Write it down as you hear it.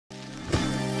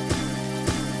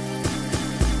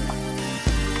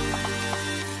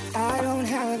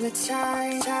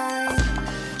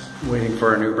Waiting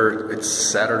for an Uber. It's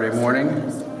Saturday morning.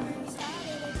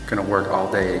 Gonna work all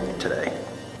day today.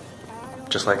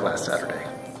 Just like last Saturday.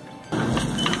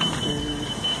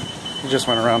 He just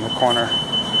went around the corner.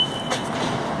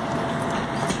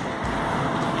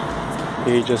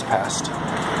 He just passed.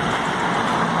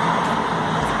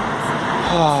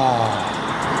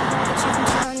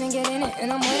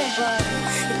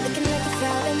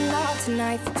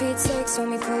 Tonight for Pete's sake, so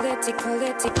me pull it, take it up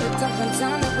on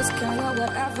time, it was kinda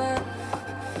whatever.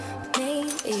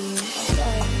 Maybe,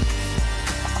 okay.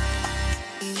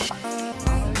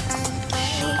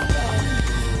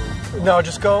 No,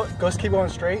 just go keep going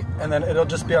straight, and then it'll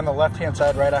just be on the left-hand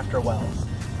side right after Wells.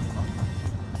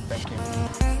 Thank you.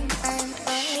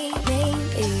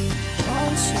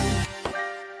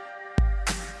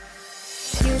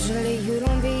 Usually you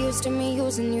don't be used to me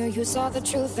using you. You saw the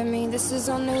truth in me. This is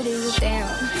all new to you. Damn.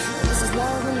 This is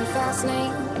love in the fast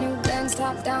lane. New Benz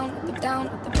top down, with the down,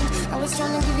 with the bench. I was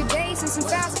trying to give you days and some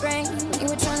fast brain. You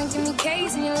were trying to give me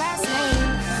K's in your last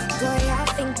name. Boy, I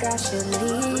think I should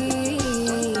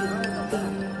leave.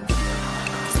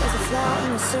 There's a flaw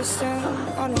in the system.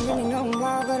 I don't really know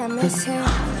why, but I miss him.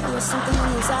 There was something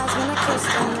in his eyes when I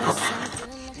kissed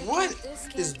him. What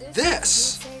is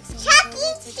this? Chuck E.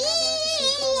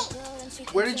 Cheese!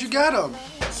 Where did you get them?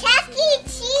 Chuck E.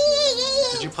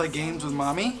 Cheese! Did you play games with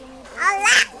mommy? A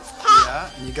lot. Yeah,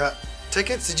 and you got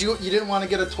tickets? You didn't want to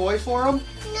get a toy for them?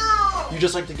 No. You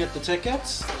just like to get the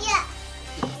tickets? Yeah.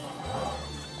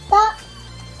 But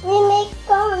we make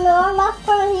granola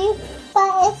for you,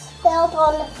 but it's spilled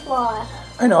on the floor.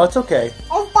 I know, it's okay. Is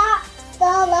that the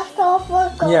leftover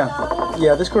granola?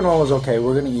 Yeah, this granola is okay.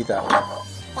 We're going to eat that one.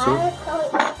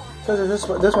 Because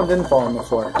this one didn't fall on the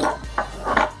floor.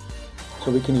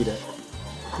 So we can eat it.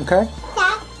 Okay?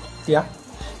 Yeah.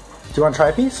 Do you want to try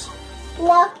a piece?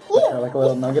 No, you. Try like a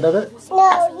little nugget of it?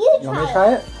 No, you try. You want me to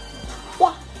try it?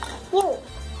 Yeah, you.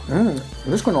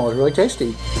 This granola is really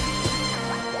tasty.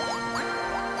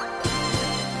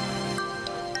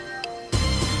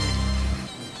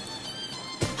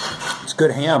 It's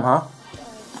good ham, huh?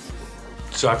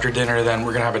 So after dinner then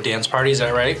we're gonna have a dance party, is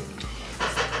that right?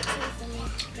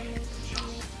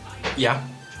 Yeah.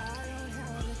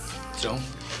 So,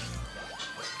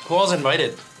 who else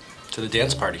invited to the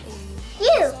dance party?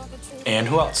 You. And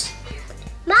who else?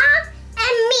 Mom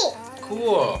and me.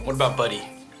 Cool. What about Buddy?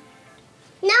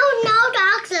 No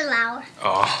dogs allowed.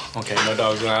 Oh, okay, no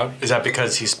dogs allowed. Is that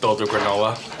because he spilled the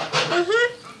granola?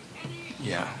 Mm-hmm.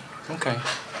 Yeah, okay.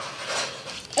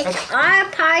 It's our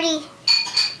party,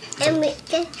 and we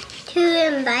get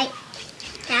to invite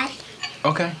Dad.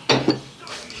 Okay.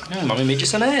 Yeah, Mommy made you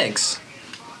some eggs.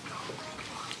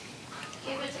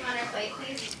 Can you put some on our plate,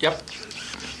 please? Yep.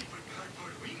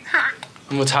 Hot.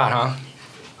 It's hot, huh?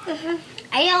 Mm-hmm.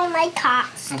 I don't like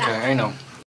hot stuff. Okay, I know.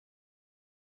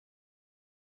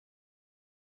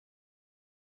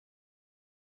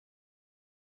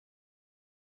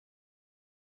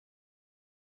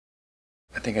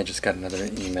 I think I just got another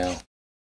email.